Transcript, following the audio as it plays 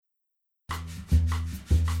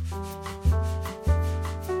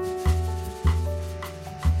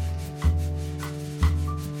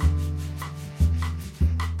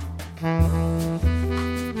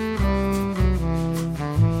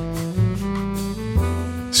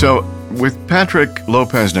So, with Patrick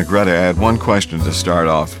Lopez Negrete, I had one question to start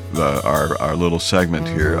off our little segment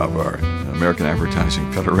here of our American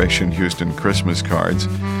Advertising Federation Houston Christmas cards.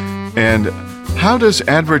 And how does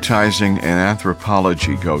advertising and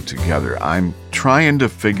anthropology go together? I'm trying to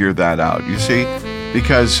figure that out. You see,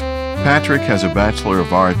 because Patrick has a Bachelor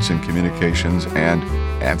of Arts in Communications and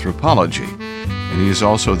Anthropology. And he is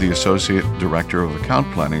also the Associate Director of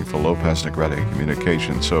Account Planning for Lopez Negrete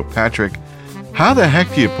Communications. So, Patrick, how the heck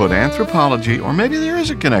do you put anthropology, or maybe there is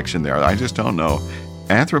a connection there, I just don't know,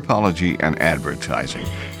 anthropology and advertising?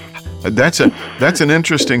 That's an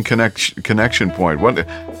interesting connection point.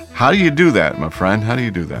 How do you do that, my friend? How do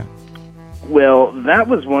you do that? Well, that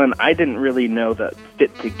was one I didn't really know that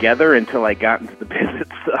fit together until I got into the biz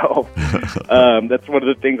itself. That's one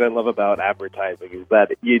of the things I love about advertising is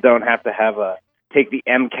that you don't have to take the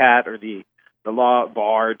MCAT or the law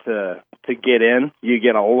bar to get in. You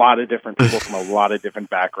get a lot of different people from a lot of different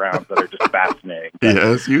backgrounds that are just fascinating.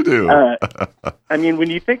 Yes, you do. I mean, when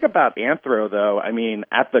you think about anthro, though, I mean,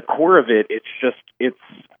 at the core of it, it's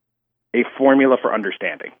a formula for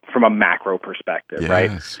understanding from a macro perspective,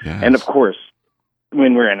 right? Yes. And of course,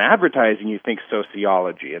 when we're in advertising, you think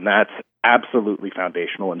sociology, and that's absolutely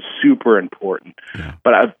foundational and super important. Yeah.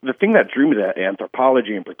 But the thing that drew me to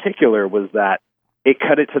anthropology in particular was that it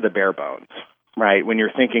cut it to the bare bones, right? When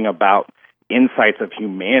you're thinking about insights of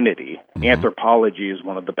humanity, anthropology is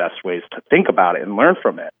one of the best ways to think about it and learn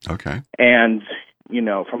from it. Okay. And,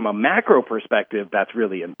 from a macro perspective, that's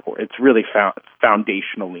really important. It's really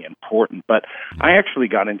foundationally important. But I actually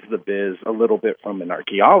got into the biz a little bit from an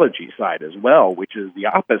archaeology side as well, which is the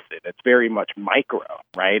opposite. It's very much micro,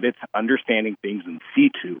 right? It's understanding things in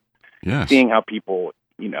situ, seeing how people,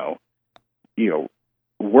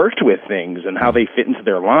 worked with things and how they fit into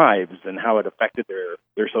their lives and how it affected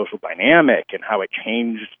their social dynamic and how it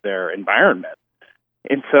changed their environment.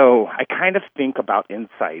 And so I kind of think about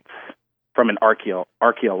insights from an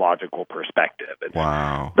archaeological perspective.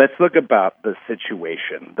 Wow. Let's look about the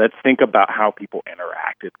situation. Let's think about how people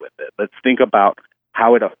interacted with it. Let's think about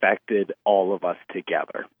how it affected all of us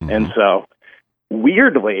together. And so,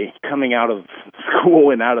 weirdly, coming out of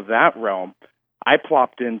school and out of that realm, I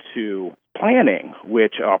plopped into planning,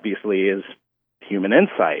 which obviously is human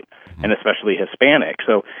insight, and especially Hispanic.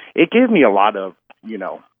 So it gave me a lot of,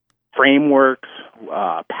 frameworks,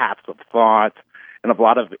 paths of thought, and a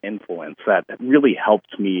lot of influence that really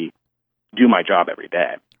helped me do my job every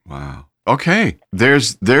day. Wow. Okay.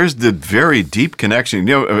 There's the very deep connection.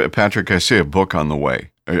 Patrick, I see a book on the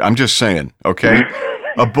way. I'm just saying, okay?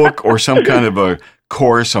 A book or some kind of a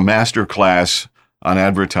course, a master class on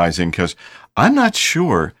advertising, because I'm not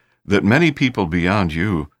sure that many people beyond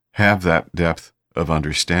you have that depth of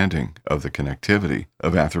understanding of the connectivity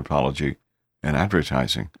of anthropology and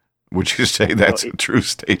advertising. Would you say that's a true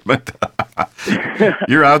statement?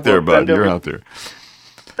 You're out there, bud. You're out there.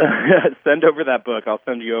 Send over that book. I'll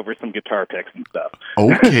send you over some guitar picks and stuff.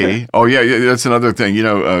 Okay. Oh, yeah. That's another thing.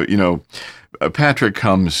 Patrick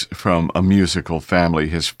comes from a musical family.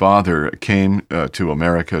 His father came to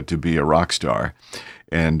America to be a rock star,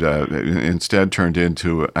 and instead turned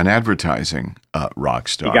into an advertising rock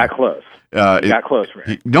star. He got close. Got close,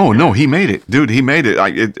 Rick. No, he made it. Dude, he made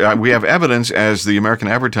it. We have evidence as the American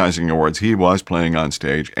Advertising Awards. He was playing on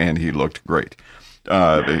stage, and he looked great.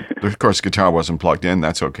 Of course, guitar wasn't plugged in.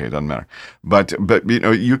 That's okay. Doesn't matter. But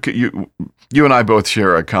you and I both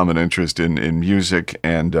share a common interest in music,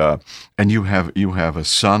 and you have a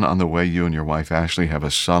son on the way. You and your wife Ashley have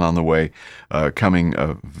a son on the way, coming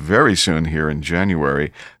very soon here in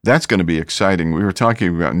January. That's going to be exciting. We were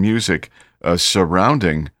talking about music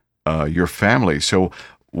surrounding your family. So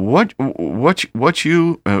what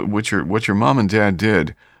your mom and dad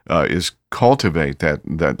did is cultivate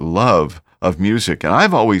that love of music. And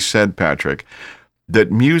I've always said, Patrick,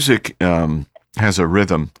 that music has a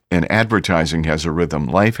rhythm and advertising has a rhythm.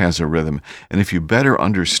 Life has a rhythm. And if you better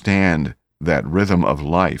understand that rhythm of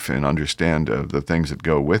life and understand the things that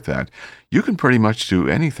go with that, you can pretty much do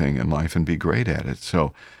anything in life and be great at it.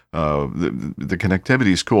 So the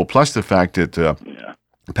connectivity is cool. Plus the fact that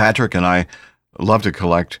Patrick and I love to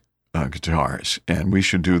collect guitars, and we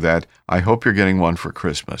should do that. I hope you're getting one for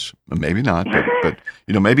Christmas. Maybe not, but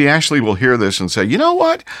maybe Ashley will hear this and say, you know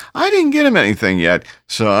what? I didn't get him anything yet,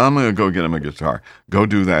 so I'm going to go get him a guitar. Go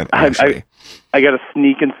do that, Ashley. I got a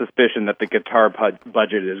sneaking suspicion that the guitar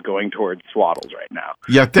budget is going towards swaddles right now.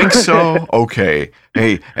 Yeah, think so? Okay.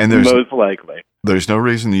 Hey, and most likely. There's no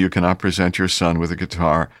reason that you cannot present your son with a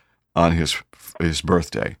guitar on his his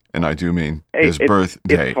birthday, and I do mean his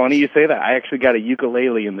birthday. It's funny you say that. I actually got a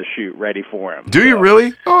ukulele in the chute ready for him. Do you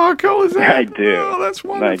really? Oh, how cool is that? I do. Oh, that's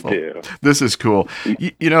wonderful. I do. This is cool.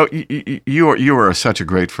 You are such a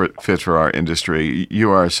great fit for our industry.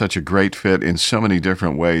 You are such a great fit in so many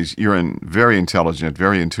different ways. You're very intelligent,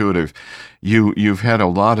 very intuitive. You've had a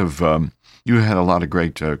lot of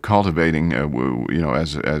great cultivating.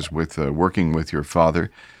 As with working with your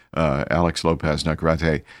father. Alex Lopez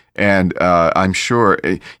Negrete, and I'm sure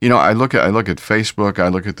I look at Facebook. I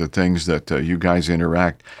look at the things that you guys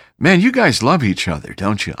interact. Man, you guys love each other,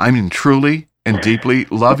 don't you? I mean, truly and deeply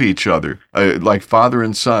love each other, like father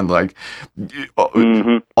and son. Like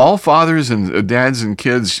all fathers and dads and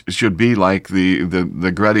kids should be like the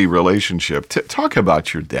Negrete relationship. Talk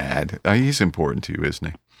about your dad. He's important to you, isn't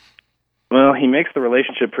he? Well, he makes the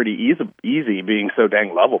relationship pretty easy being so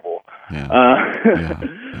dang lovable.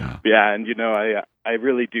 Yeah, and I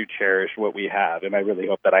really do cherish what we have, and I really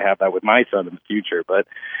hope that I have that with my son in the future. But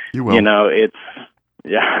you will.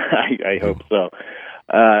 I hope so.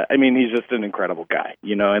 I mean, he's just an incredible guy,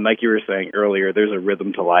 and like you were saying earlier, there's a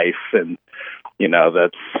rhythm to life, and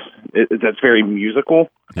that's very musical.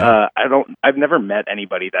 Yeah. I've never met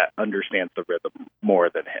anybody that understands the rhythm more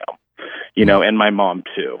than him, and my mom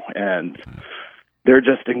too. And they're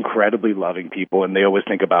just incredibly loving people, and they always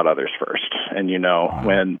think about others first. And,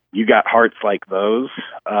 when you got hearts like those,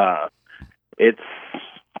 it's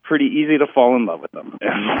pretty easy to fall in love with them.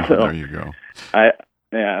 And so there you go. I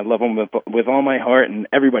love them with all my heart, and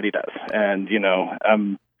everybody does. And,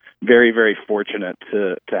 I'm very, very fortunate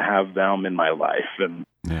to have them in my life. And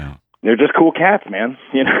they're just cool cats, man.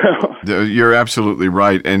 You're absolutely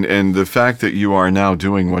right, and the fact that you are now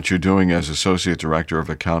doing what you're doing as associate director of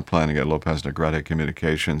account planning at Lopez Negrete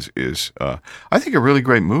Communications is, I think, a really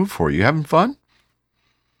great move for you. You having fun?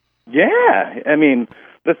 Yeah, I mean,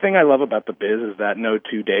 the thing I love about the biz is that no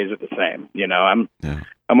 2 days are the same. I'm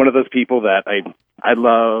one of those people that I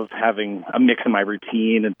love having a mix in my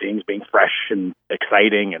routine and things being fresh and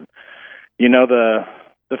exciting, and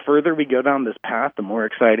the further we go down this path, the more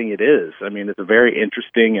exciting it is. I mean, it's a very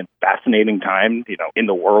interesting and fascinating time, in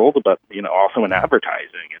the world, but, also in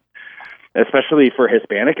advertising, and especially for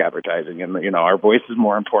Hispanic advertising. And, our voice is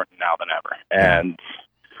more important now than ever. And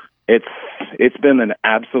it's been an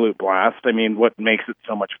absolute blast. I mean, what makes it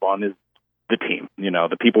so much fun is the team.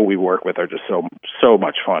 The people we work with are just so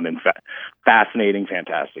much fun and fascinating,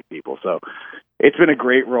 fantastic people. So it's been a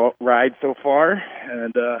great ride so far.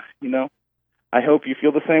 And, I hope you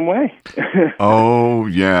feel the same way. Oh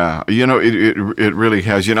yeah, it really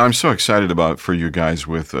has. I'm so excited for you guys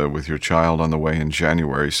with your child on the way in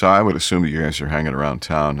January. So I would assume that you guys are hanging around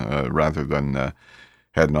town rather than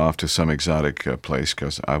heading off to some exotic place,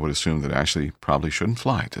 because I would assume that Ashley probably shouldn't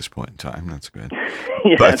fly at this point in time. That's good.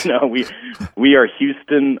 No, we are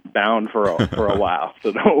Houston bound for a while,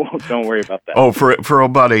 so don't worry about that. Oh, for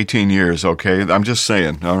about 18 years, okay. I'm just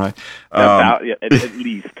saying. All right. At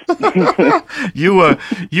least. You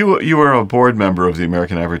are a board member of the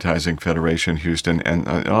American Advertising Federation Houston,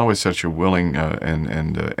 and always such a willing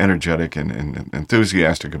and energetic and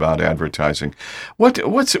enthusiastic about advertising. What's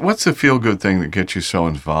the feel good thing that gets you so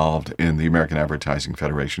involved in the American Advertising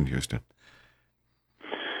Federation Houston?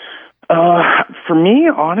 For me,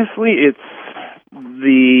 honestly, it's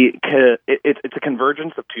a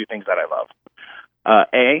convergence of two things that I love.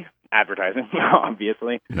 Advertising,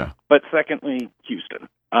 obviously. Yeah. But secondly, Houston.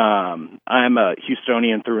 I'm a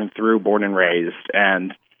Houstonian through and through, born and raised,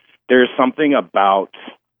 and there's something about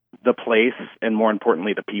the place, and more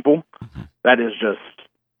importantly, the people, that is just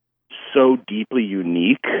so deeply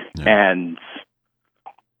unique and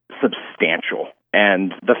substantial.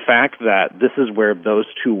 And the fact that this is where those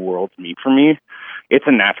two worlds meet for me, it's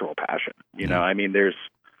a natural passion. I mean, there's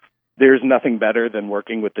nothing better than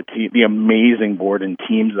working with the amazing board and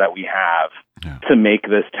teams that we have to make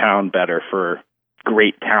this town better for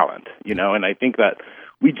great talent, and I think that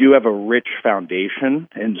we do have a rich foundation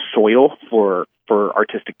and soil for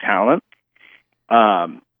artistic talent.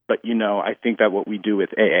 But, I think that what we do with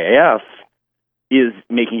AAF is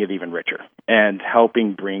making it even richer and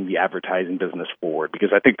helping bring the advertising business forward,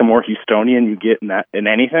 because I think the more Houstonian you get in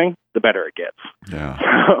anything, the better it gets. Yeah,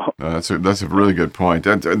 that's a really good point.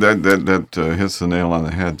 That hits the nail on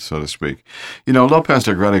the head, so to speak. Lopez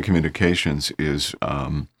Negrete Communications is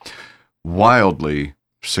wildly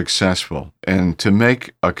successful, and to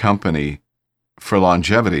make a company for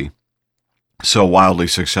longevity so wildly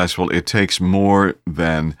successful, it takes more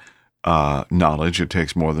than knowledge. It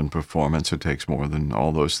takes more than performance. It takes more than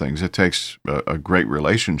all those things. It takes a great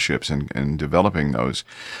relationships and developing those.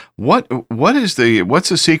 What's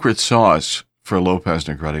the secret sauce for Lopez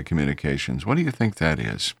Negrete Communications? What do you think that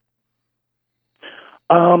is?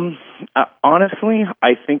 Honestly,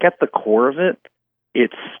 I think at the core of it,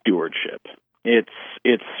 it's stewardship.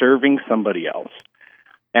 It's serving somebody else.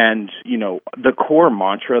 And, the core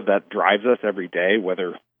mantra that drives us every day,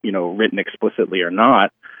 whether, written explicitly or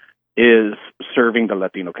not, is serving the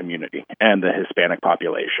Latino community and the Hispanic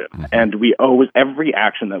population. Mm-hmm. And every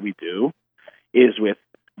action that we do is with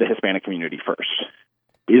the Hispanic community first.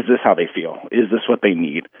 Is this how they feel? Is this what they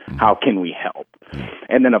need? Mm-hmm. How can we help? Mm-hmm.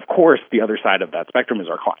 And then, of course, the other side of that spectrum is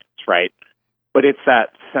our clients, right? But it's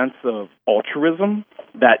that sense of altruism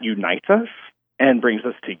that unites us and brings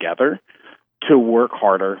us together to work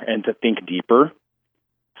harder and to think deeper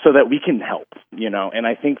so that we can help, And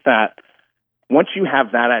I think that once you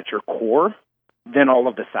have that at your core, then all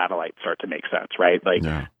of the satellites start to make sense, right? Like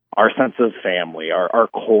our sense of family, our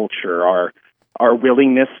culture, our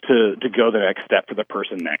willingness to go the next step for the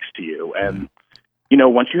person next to you. And,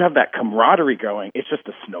 once you have that camaraderie going, it's just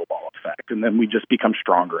a snowball effect. And then we just become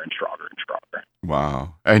stronger and stronger and stronger.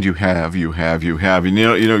 Wow. And you have. And,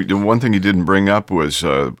 the one thing you didn't bring up was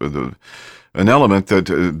an element that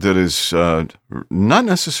is not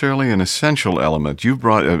necessarily an essential element. You've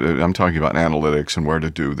brought, I'm talking about analytics and where to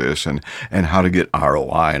do this and how to get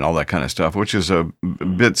ROI and all that kind of stuff, which is a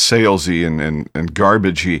bit salesy and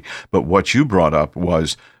garbagey. But what you brought up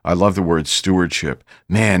was, I love the word stewardship.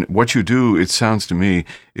 Man, what you do, it sounds to me,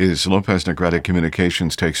 is Lopez Negrete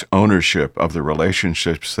Communications takes ownership of the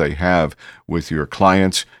relationships they have with your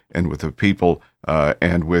clients and with the people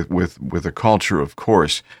and with the culture, of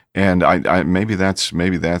course. And I maybe that's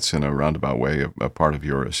in a roundabout way a part of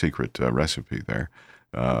your secret recipe there.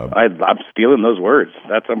 I'm stealing those words.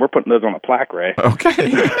 We're putting those on a plaque, Ray. Okay,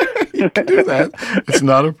 you can do that. It's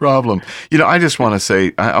not a problem. I just want to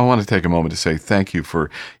say, I want to take a moment to say thank you for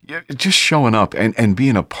just showing up and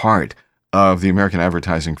being a part of the American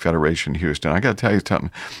Advertising Federation Houston. I got to tell you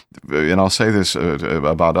something, and I'll say this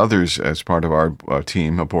about others as part of our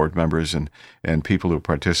team of board members and people who are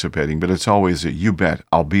participating, but it's always a you bet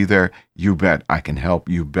I'll be there, you bet I can help,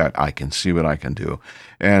 you bet I can see what I can do.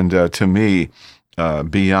 And to me,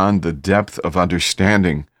 beyond the depth of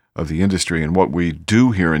understanding of the industry and what we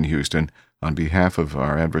do here in Houston on behalf of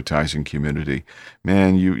our advertising community,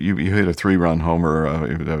 man, you hit a 3-run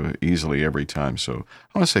homer easily every time. So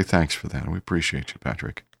I want to say thanks for that. We appreciate you,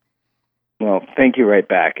 Patrick. Well, thank you right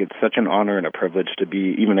back. It's such an honor and a privilege to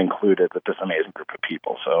be even included with this amazing group of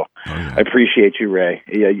people. So I appreciate you, Ray.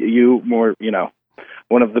 Yeah,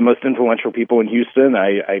 one of the most influential people in Houston.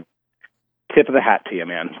 I tip of the hat to you,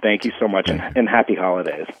 man. Thank you so much, and happy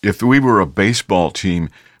holidays. If we were a baseball team,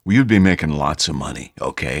 you'd be making lots of money.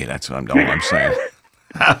 Okay, that's all I'm saying.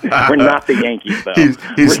 We're not the Yankees, though.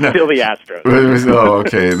 We're still the Astros. Oh,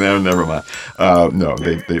 okay. No, never mind. No,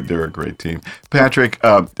 they're a great team. Patrick,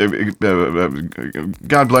 God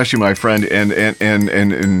bless you, my friend,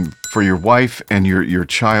 and for your wife and your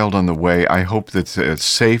child on the way. I hope that it's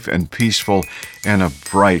safe and peaceful and a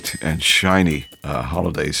bright and shiny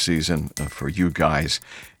holiday season for you guys.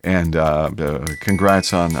 And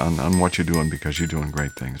congrats on what you're doing, because you're doing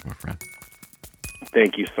great things, my friend.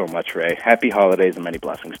 Thank you so much, Ray. Happy holidays and many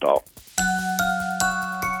blessings to all.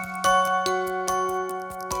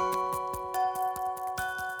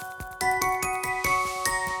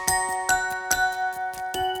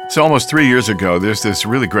 It's almost 3 years ago. There's this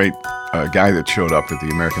really great guy that showed up at the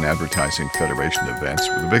American Advertising Federation events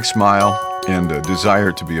with a big smile and a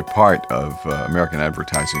desire to be a part of American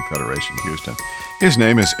Advertising Federation Houston. His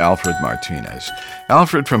name is Alfred Martinez.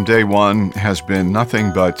 Alfred, from day one, has been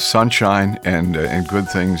nothing but sunshine and good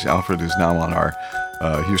things. Alfred is now on our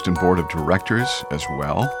Houston Board of Directors as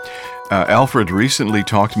well. Alfred recently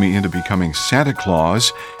talked me into becoming Santa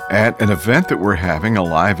Claus at an event that we're having, a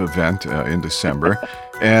live event in December.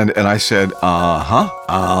 And I said,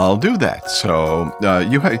 I'll do that. So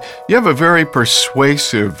you have a very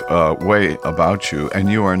persuasive way about you,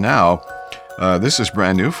 and you are now, this is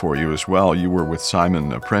brand new for you as well. You were with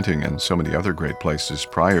Simon Printing and so many other great places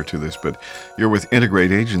prior to this, but you're with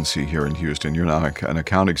Integrate Agency here in Houston. You're now an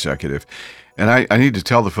account executive. And I need to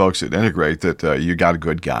tell the folks at Integrate that you got a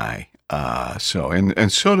good guy. So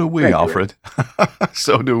do we, Thank Alfred.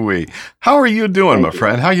 So do we. How are you doing, my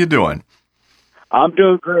friend? How you doing? I'm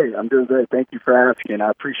doing great. Thank you for asking. I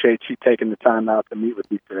appreciate you taking the time out to meet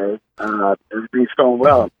with me today. Everything's going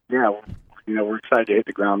well. Yeah, we're excited to hit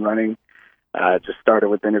the ground running. just started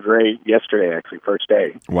with Integrate yesterday, actually, first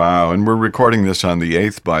day. Wow. And we're recording this on the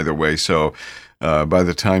 8th, by the way. So by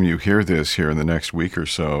the time you hear this here in the next week or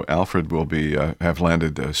so, Alfred will be have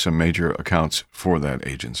landed some major accounts for that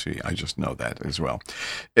agency. I just know that as well.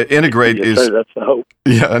 Integrate Yes, is... sir, that's the hope.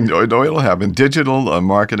 Yeah, no, it'll happen. Digital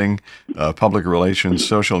marketing, public relations,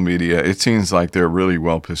 social media. It seems like they're really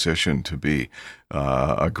well positioned to be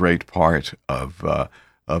a great part of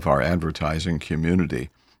our advertising community.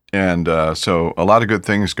 And so a lot of good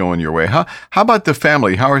things going your way. How about the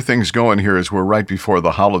family? How are things going here as we're right before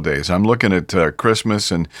the holidays? I'm looking at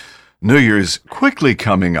Christmas and New Year's quickly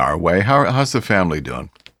coming our way. How's the family doing?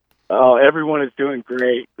 Oh, everyone is doing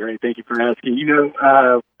great. Great. Thank you for asking.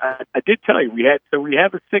 I did tell you we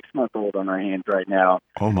have a 6-month-old on our hands right now.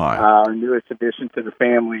 Oh my! Our newest addition to the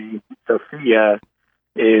family, Sophia,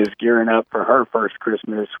 is gearing up for her first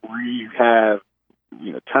Christmas. We have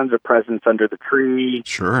tons of presents under the tree.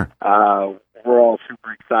 Sure. We're all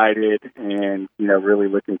super excited and really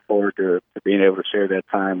looking forward to being able to share that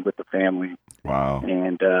time with the family. Wow.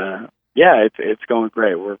 And it's going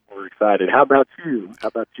great. We're excited. How about you? How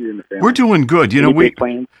about you and the family? We're doing good. Any big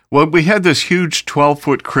plans? We had this huge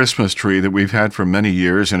 12-foot Christmas tree that we've had for many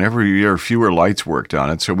years, and every year fewer lights worked on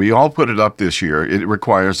it. So we all put it up this year. It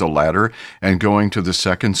requires a ladder and going to the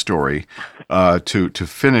second story to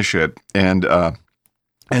finish it.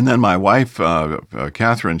 And then my wife,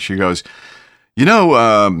 Catherine, she goes,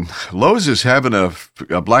 Lowe's is having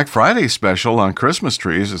a Black Friday special on Christmas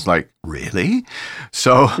trees. It's like, really?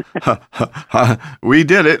 So we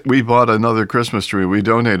did it. We bought another Christmas tree. We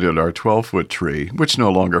donated our 12-foot tree, which no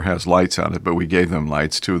longer has lights on it, but we gave them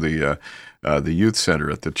lights to the youth center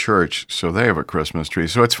at the church. So they have a Christmas tree.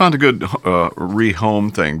 So it's found a good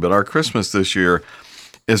rehome thing. But our Christmas this year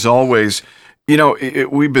is always...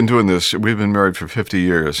 we've been doing this. We've been married for 50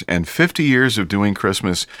 years, and 50 years of doing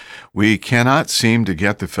Christmas, we cannot seem to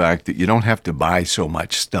get the fact that you don't have to buy so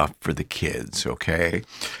much stuff for the kids, okay?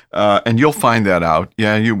 And you'll find that out.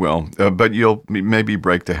 Yeah, you will. But you'll maybe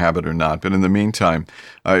break the habit or not. But in the meantime,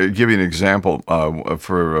 I'll give you an example.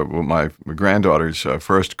 For my granddaughter's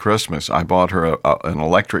first Christmas, I bought her an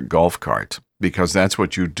electric golf cart because that's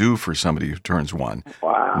what you do for somebody who turns 1.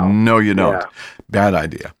 Wow. No, you don't. Yeah. Bad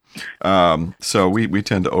idea. So we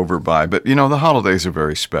tend to overbuy, but the holidays are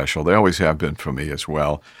very special. They always have been for me as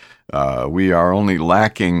well. We are only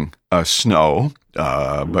lacking snow,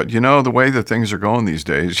 but the way that things are going these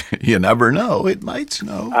days, you never know. It might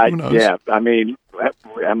snow. Who knows? Yeah. I mean,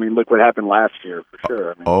 look what happened last year for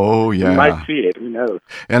sure. Oh yeah, we might see it. Who knows?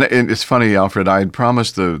 And it's funny, Alfred. I had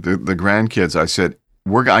promised the grandkids. I said,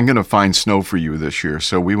 I'm going to find snow for you this year.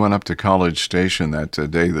 So we went up to College Station that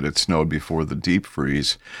day that it snowed before the deep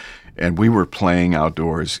freeze, and we were playing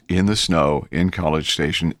outdoors in the snow in College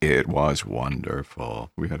Station. It was wonderful.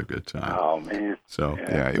 We had a good time. Oh man! So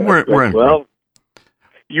yeah. we're in. Well,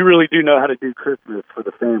 you really do know how to do Christmas for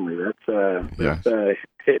the family. That's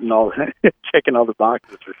hitting all, checking all the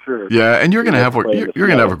boxes for sure. Yeah, and you're going to have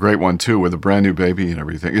a great one too with a brand new baby and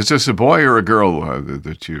everything. Is this a boy or a girl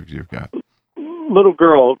that you've got? Little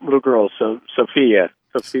girl. So Sophia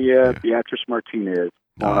Beatrice Martinez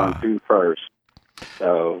on June 1st.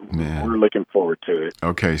 So we're looking forward to it.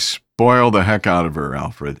 Okay, spoil the heck out of her,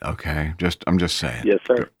 Alfred. Okay, I'm just saying. Yes,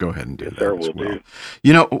 sir. Go ahead and do yes, that. Sir, as will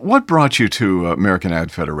well. do. What brought you to American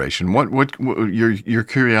Ad Federation? What your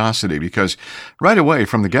curiosity? Because right away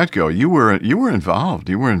from the get-go, you were involved.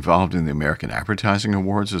 You were involved in the American Advertising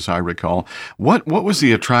Awards, as I recall. What was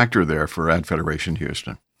the attractor there for Ad Federation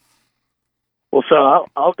Houston? Well, so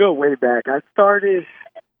I'll go way back. I started,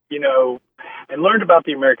 and learned about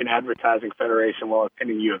the American Advertising Federation while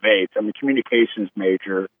attending U of H. I'm a communications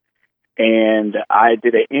major, and I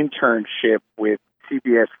did an internship with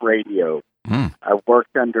CBS Radio. I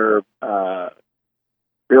worked under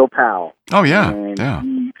Bill Powell. Oh, yeah. And yeah.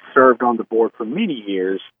 He served on the board for many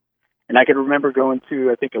years. And I can remember going to,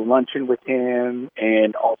 I think, a luncheon with him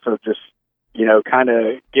and also just, kind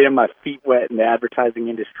of getting my feet wet in the advertising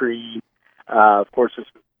industry. Of course, it's,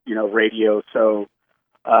 radio, so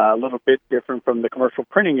a little bit different from the commercial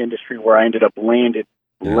printing industry where I ended up landed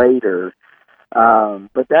later.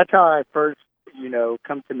 But that's how I first,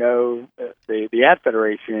 come to know the Ad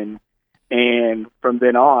Federation. And from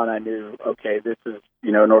then on, I knew, okay, this is,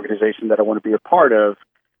 an organization that I want to be a part of.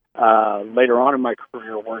 Later on in my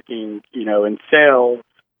career, working, in sales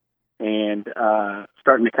and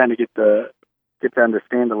starting to kind of get to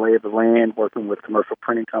understand the lay of the land, working with commercial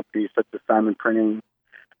printing companies such as Simon Printing,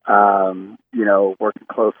 working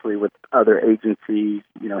closely with other agencies,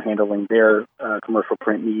 handling their commercial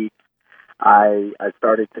print needs. I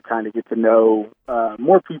started to kind of get to know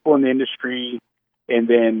more people in the industry and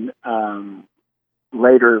then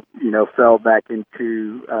later, fell back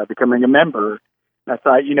into becoming a member. And I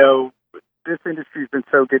thought, this industry's been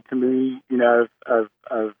so good to me. I've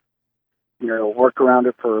worked around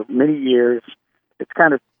it for many years. It's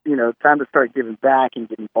kind of, time to start giving back and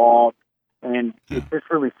get involved. And it just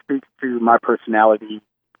really speaks to my personality,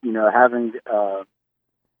 having,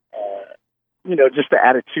 just the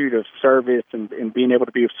attitude of service and being able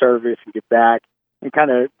to be of service and give back and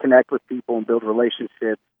kind of connect with people and build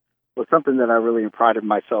relationships was something that I really prided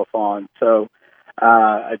myself on. So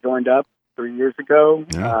I joined up 3 years ago.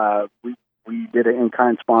 Yeah. We did an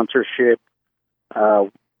in-kind sponsorship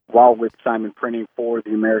while with Simon Printing for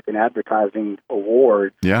the American Advertising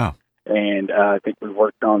Awards. Yeah. And I think we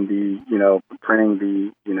worked on the,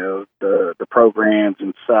 printing the programs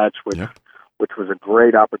and such, which was a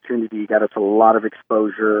great opportunity, got us a lot of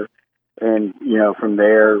exposure. And, from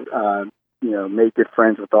there, made good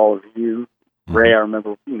friends with all of you. Mm-hmm. Ray, I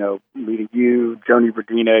remember, meeting you, Joni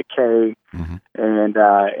Verdina, Kay, mm-hmm. and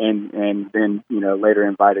then, later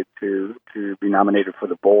invited to be nominated for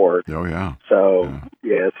the board. Oh, yeah. So,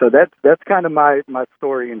 so that's kind of my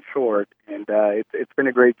story in short. And it's been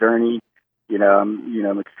a great journey.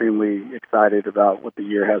 I'm extremely excited about what the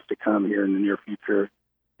year has to come here in the near future.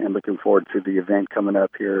 And looking forward to the event coming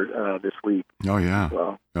up here this week. Oh, yeah.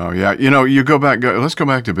 Well. Oh, yeah. Let's go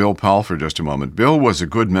back to Bill Powell for just a moment. Bill was a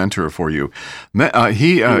good mentor for you.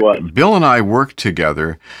 He was. Bill and I worked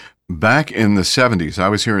together back in the 70s. I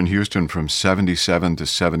was here in Houston from 77 to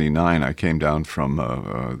 79. I came down from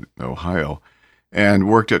Ohio and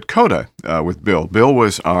worked at Coda with Bill. Bill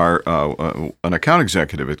was an account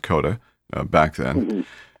executive at Coda back then. Mm-hmm.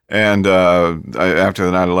 And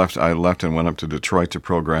after that, I left and went up to Detroit to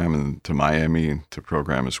program and to Miami to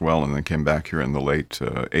program as well, and then came back here in the late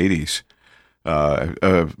 80s.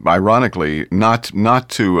 Ironically, not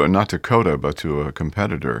to Coda, but to a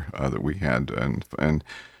competitor that we had.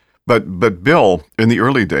 But Bill, in the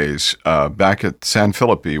early days, back at San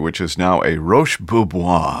Felipe, which is now a Roche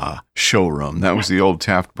Bobois showroom. That was the old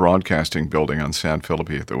Taft Broadcasting building on San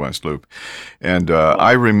Felipe at the West Loop. And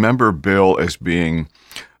I remember Bill as being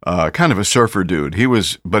kind of a surfer dude. He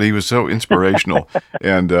was so inspirational.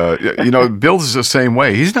 And, Bill's the same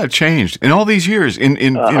way. He's not changed in all these years,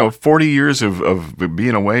 in 40 years of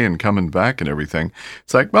being away and coming back and everything.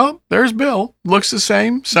 It's like, well, there's Bill. Looks the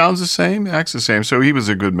same, sounds the same, acts the same. So he was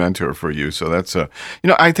a good mentor for you. So that's,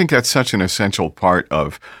 I think that's such an essential part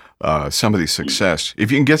of somebody's success.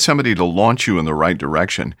 If you can get somebody to launch you in the right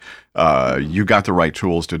direction, you got the right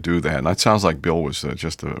tools to do that. And that sounds like Bill was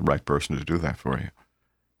just the right person to do that for you.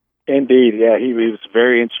 Indeed, yeah, he was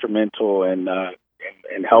very instrumental in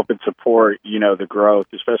helping support, the growth,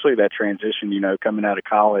 especially that transition, coming out of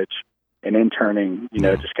college and interning,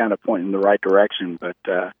 just kind of pointing in the right direction. But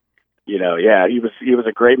he was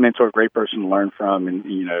a great mentor, great person to learn from, and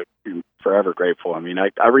I'm forever grateful. I mean,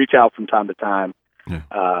 I reach out from time to time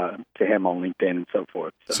to him on LinkedIn and so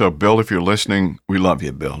forth. So, Bill, if you're listening, we love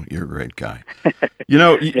you, Bill. You're a great guy. We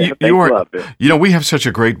have such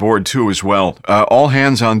a great board too, as well. All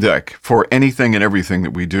hands on deck for anything and everything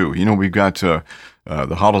that we do. We've got the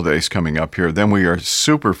holidays coming up here. Then we are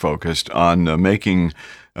super focused on making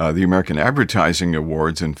the American Advertising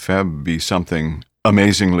Awards in Feb be something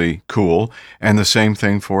amazingly cool. And the same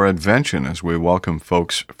thing for Advention as we welcome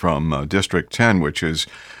folks from District 10, which is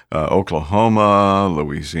Oklahoma,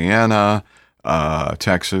 Louisiana,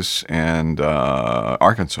 Texas, and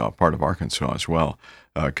Arkansas, part of Arkansas as well,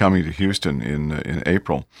 coming to Houston in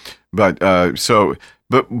April. But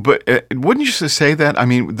wouldn't you say that? I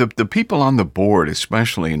mean, the people on the board,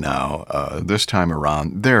 especially now, this time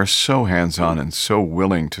around, they're so hands-on and so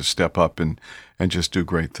willing to step up and just do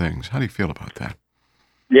great things. How do you feel about that?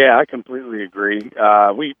 Yeah, I completely agree.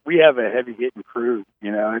 We have a heavy-hitting crew.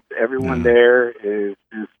 Everyone there is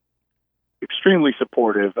extremely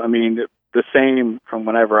supportive. I mean, the same from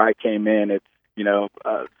whenever I came in. It's,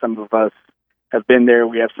 some of us have been there.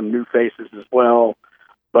 We have some new faces as well.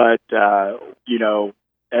 But,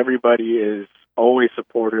 everybody is always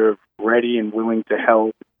supportive, ready and willing to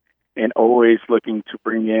help, and always looking to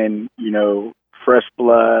bring in, fresh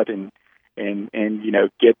blood and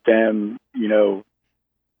get them,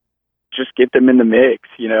 just get them in the mix,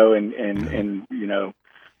 and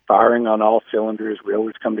firing on all cylinders. We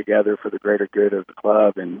always come together for the greater good of the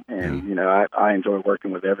club, and I enjoy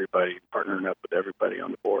working with everybody, partnering up with everybody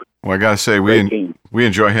on the board. Well, I got to say, we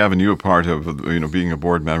enjoy having you a part of, being a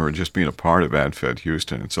board member and just being a part of AdFed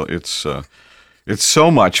Houston. It's It's so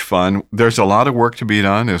much fun. There's a lot of work to be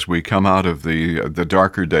done as we come out of the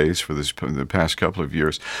darker days for the past couple of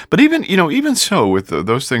years. But even so, with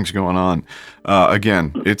those things going on,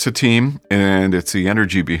 again, it's a team, and it's the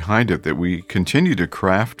energy behind it that we continue to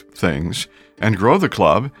craft things and grow the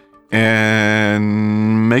club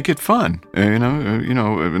and make it fun.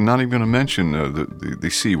 Not even going to mention the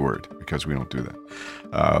C word, because we don't do that.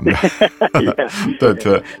 But keep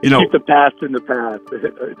the past in the past.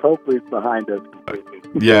 Hopefully, it's behind us completely.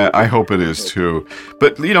 Yeah, I hope it is too.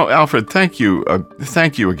 But Alfred, thank you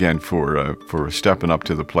again for stepping up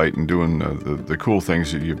to the plate and doing the cool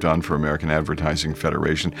things that you've done for American Advertising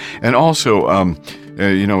Federation, and also,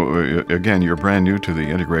 again, you're brand new to the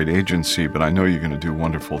Integrate Agency, but I know you're going to do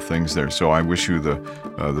wonderful things there. So I wish you the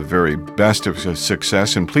very best of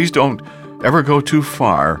success, and please don't ever go too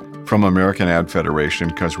far from American Ad Federation,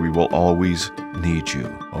 because we will always need you,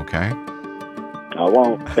 okay? I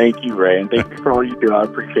won't. Thank you, Ray, and thank you for all you do. I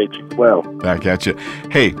appreciate you as well. Back at you.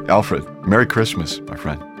 Hey, Alfred, Merry Christmas, my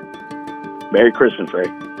friend. Merry Christmas, Ray.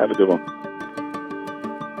 Have a good one.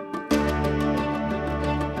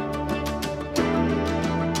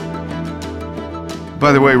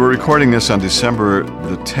 By the way, we're recording this on December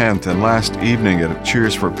the 10th, and last evening at a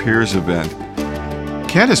Cheers for Peers event,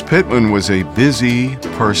 Candace Pittman was a busy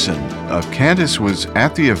person. Candace was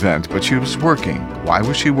at the event, but she was working. Why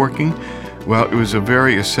was she working? Well, it was a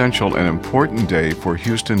very essential and important day for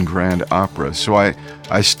Houston Grand Opera. So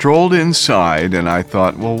I strolled inside and I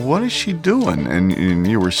thought, well, what is she doing? And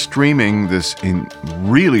you were streaming this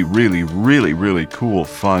really, really, really, really cool,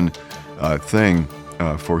 fun thing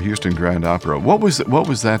for Houston Grand Opera. What was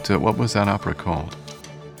that opera called?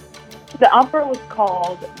 The opera was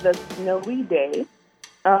called The Snowy Day.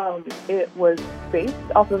 It was based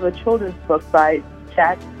off of a children's book by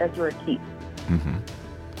Jack Ezra Keith. Mm-hmm.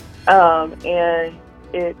 And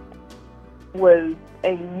it was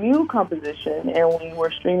a new composition, and we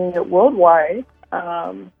were streaming it worldwide.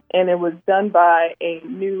 And it was done by a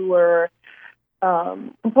newer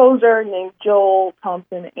composer named Joel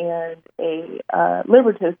Thompson and a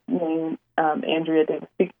librettist named Andrea Davis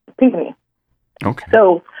Pinckney. Okay.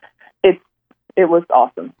 So it was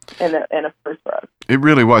awesome and a first for us. It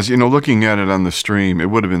really was. Looking at it on the stream, it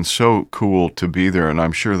would have been so cool to be there, and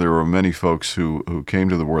I'm sure there were many folks who came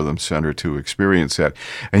to the Wortham Center to experience that.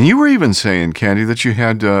 And you were even saying, Candy, that you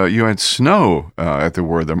had snow at the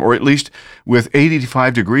Wortham, or at least with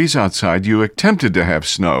 85 degrees outside, you attempted to have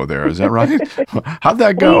snow there. Is that right? How'd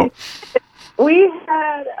that go? We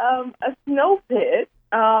had a snow pit.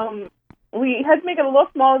 We had to make it a little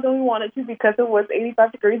smaller than we wanted to because it was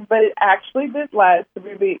 85 degrees, but it actually did last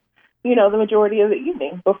through the majority of the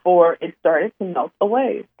evening before it started to melt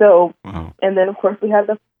away. So, wow. And then, of course, we had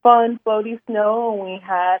the fun floaty snow, and we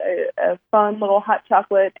had a fun little hot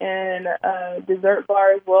chocolate and dessert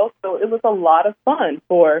bar as well. So it was a lot of fun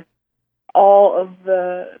for all of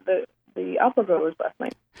the opera goers last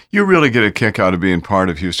night. You really get a kick out of being part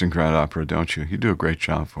of Houston Grand Opera, don't you? You do a great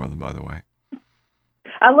job for them, by the way.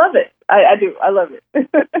 I love it. I do. I love it.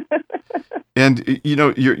 And,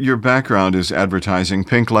 your background is advertising.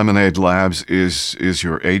 Pink Lemonade Labs is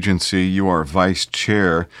your agency. You are vice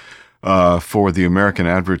chair for the American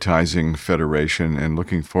Advertising Federation, and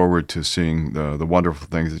looking forward to seeing the wonderful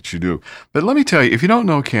things that you do. But let me tell you, if you don't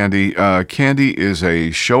know Candy, Candy is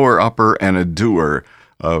a shower-upper and a doer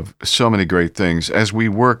of so many great things. As we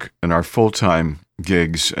work in our full-time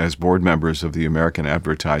gigs as board members of the American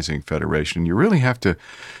Advertising Federation, you really have to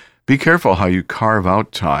be careful how you carve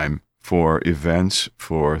out time for events,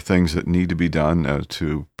 for things that need to be done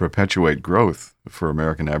to perpetuate growth for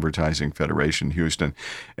American Advertising Federation Houston.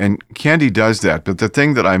 And Candy does that. But the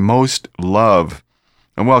thing that I most love,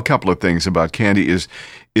 and a couple of things about Candy,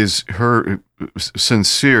 is her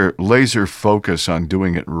sincere laser focus on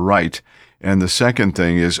doing it right. And the second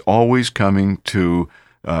thing is always coming to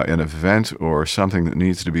an event or something that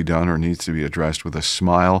needs to be done or needs to be addressed with a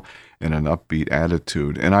smile and an upbeat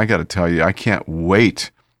attitude. And I got to tell you, I can't wait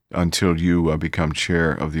until you become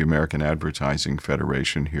chair of the American Advertising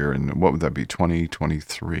Federation here in, what would that be,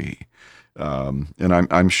 2023? And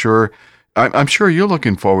I'm sure you're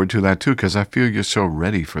looking forward to that too, because I feel you're so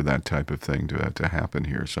ready for that type of thing to happen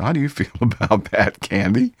here. So how do you feel about that,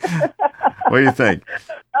 Candy? What do you think?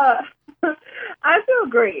 I feel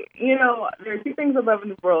great. There are two things I love in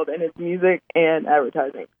this world, and it's music and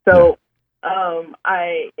advertising. So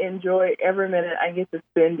I enjoy every minute I get to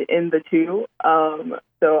spend in the two.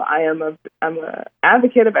 So I'm a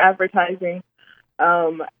advocate of advertising.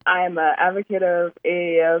 I'm an advocate of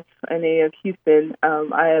AAF and AAF Houston.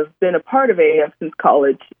 I have been a part of AAF since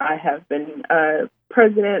college. I have been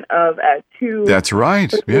president of Ad2. That's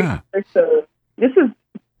right. Yeah. So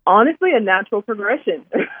honestly a natural progression.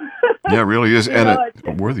 Yeah, it really is. And know,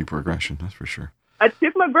 a worthy progression, that's for sure. I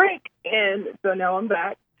took my break, and so now I'm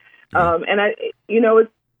back. And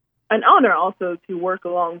it's an honor also to work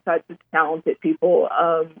alongside such talented people,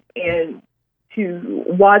 and to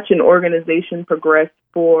watch an organization progress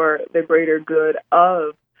for the greater good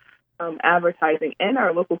of advertising and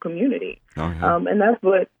our local community. Oh, yeah. And that's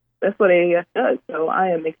what AAF does. So I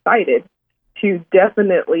am excited to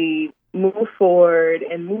definitely move forward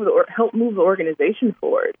and help move the organization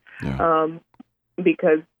forward. Yeah.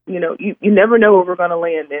 Because you never know where we're going to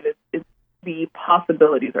land, and it's the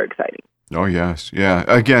possibilities are exciting. Oh, yes. Yeah.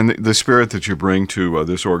 Again, the spirit that you bring to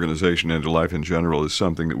this organization and to life in general is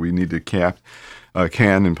something that we need to can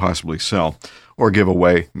and possibly sell or give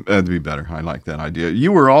away. That'd be better. I like that idea.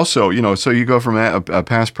 You were also, so you go from a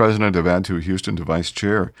past president of Ad2 Houston to vice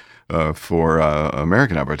chair for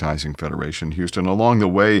American Advertising Federation Houston. Along the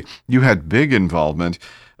way, you had big involvement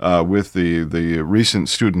with the recent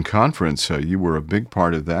student conference. You were a big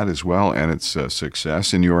part of that as well and its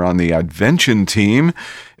success. And you were on the Advention team.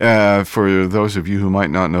 For those of you who might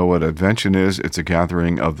not know what Advention is, it's a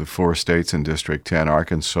gathering of the 4 states in District 10,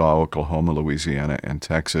 Arkansas, Oklahoma, Louisiana, and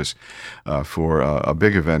Texas, for a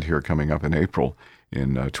big event here coming up in April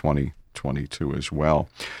in 2022 as well.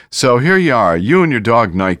 So here you are, you and your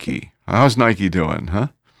dog Nike. How's Nike doing, huh?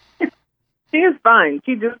 She is fine.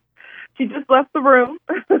 She just left the room.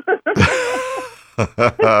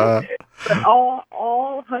 But all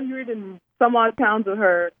 100 and some odd pounds of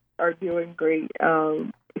her are doing great.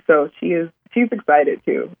 So she's excited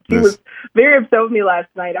too. She was very upset with me last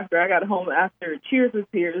night after I got home after Cheers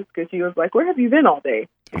with Tears, because she was like, "Where have you been all day?"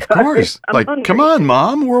 Of course. Like, hungry. Come on,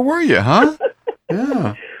 Mom, where were you, huh?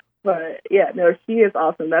 Yeah. But yeah, no, she is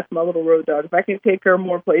awesome. That's my little road dog. If I can take her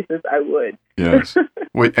more places, I would. Yes.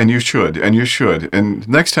 Wait, and you should. And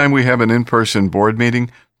next time we have an in-person board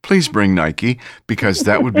meeting, please bring Nike, because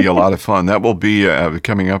that would be a lot of fun. That will be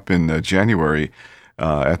coming up in January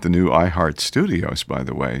at the new iHeart Studios, by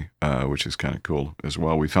the way, which is kind of cool as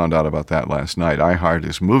well. We found out about that last night. iHeart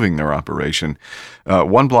is moving their operation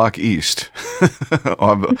 1 block east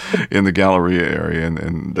in the Galleria area,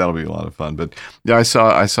 and that'll be a lot of fun. But yeah, I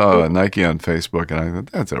saw Nike on Facebook, and I thought,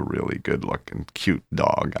 that's a really good-looking, cute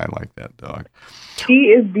dog. I like that dog. She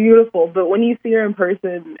is beautiful, but when you see her in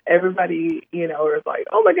person, everybody, is like,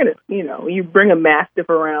 oh my goodness, you bring a Mastiff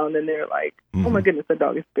around and they're like, oh my goodness, the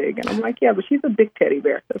dog is big. And I'm like, yeah, but she's a big teddy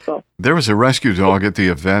bear, that's all. There was a rescue dog at the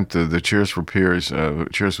event, the Cheers with Peers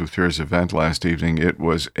event last evening. It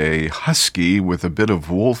was a husky with a bit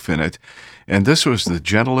of wolf in it. And this was the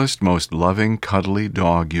gentlest, most loving, cuddly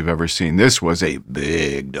dog you've ever seen. This was a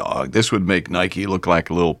big dog. This would make Nike look like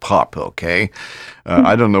a little pup, okay?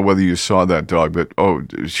 I don't know whether you saw that dog, but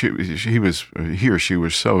he or she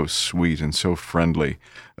was so sweet and so friendly.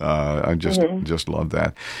 I just love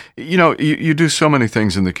that. You do so many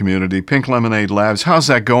things in the community. Pink Lemonade Labs, how's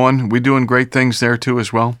that going? We doing great things there too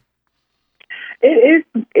as well? It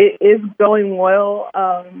is going well.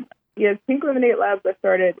 Yes, Pink Lemonade Labs I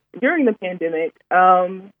started during the pandemic,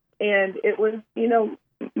 and it was,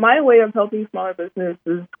 my way of helping smaller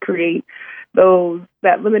businesses create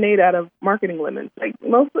that lemonade out of marketing lemons. Like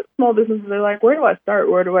most small businesses are like, where do I start?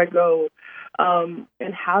 Where do I go?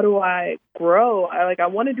 And how do I grow? I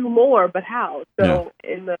want to do more, but how? So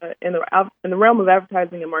in the realm of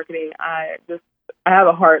advertising and marketing, I have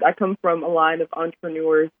a heart. I come from a line of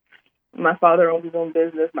entrepreneurs. My father owned his own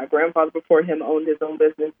business. My grandfather before him owned his own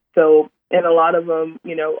business. So, and a lot of them,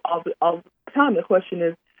 all the time, the question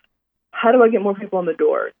is, how do I get more people in the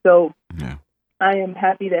door? So I am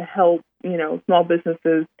happy to help, small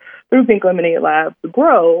businesses through Pink Lemonade Labs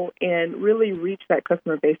grow and really reach that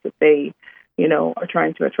customer base that they, are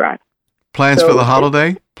trying to attract. Plans for the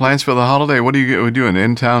holiday? What are you doing?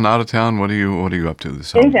 In town, out of town? What are you up to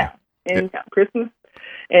this holiday? In town. Christmas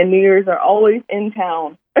and New Year's are always in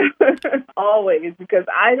town. Always, because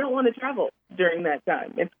I don't want to travel during that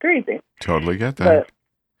time. It's crazy. Totally get that. But,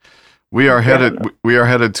 we are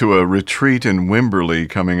headed to a retreat in Wimberley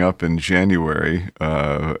coming up in January.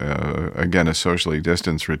 Again, a socially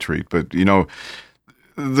distanced retreat. But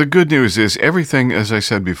the good news is everything, as I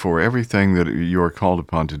said before, everything that you're called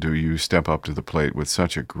upon to do, you step up to the plate with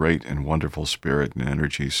such a great and wonderful spirit and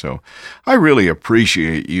energy. So I really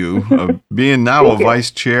appreciate you being now a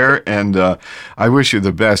vice chair, and I wish you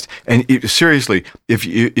the best. And seriously, if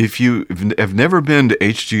you have never been to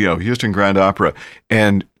HGO, Houston Grand Opera,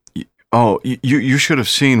 and you should have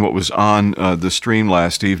seen what was on the stream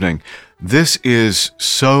last evening. This is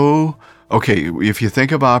so... Okay, if you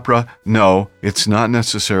think of opera, no, it's not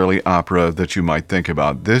necessarily opera that you might think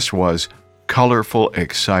about. This was colorful,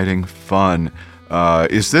 exciting, fun,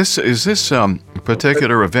 Is this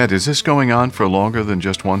particular event, is this going on for longer than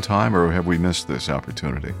just one time, or have we missed this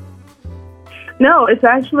opportunity? No, it's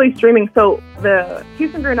actually streaming. So the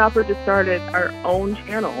Houston Grand Opera just started our own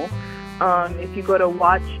channel. If you go to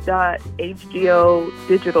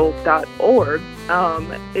watch.hgodigital.org,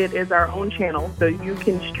 it is our own channel. So you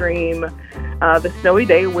can stream The Snowy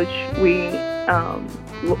Day, which we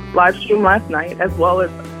live streamed last night, as well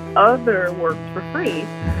as other works for free.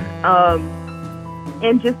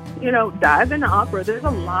 And just, dive into opera. There's a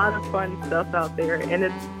lot of fun stuff out there,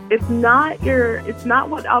 and it's not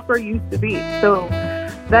what opera used to be. So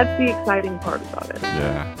that's the exciting part about it.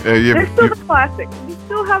 Yeah. There's still the classics. You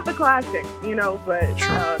still have the classics, but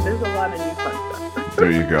Sure. there's a lot of new fun stuff.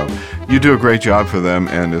 There you go. You do a great job for them,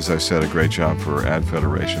 and as I said, a great job for Ad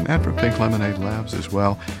Federation and for Pink Lemonade Labs as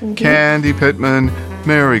well. Mm-hmm. Candy Pittman,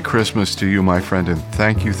 Merry Christmas to you, my friend, and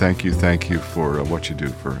thank you for what you do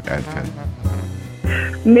for Ad Fed.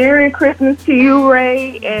 Merry Christmas to you,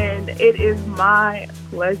 Ray, and it is my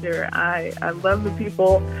pleasure. I love the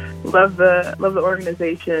people, love the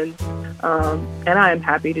organization, and I am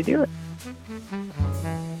happy to do it.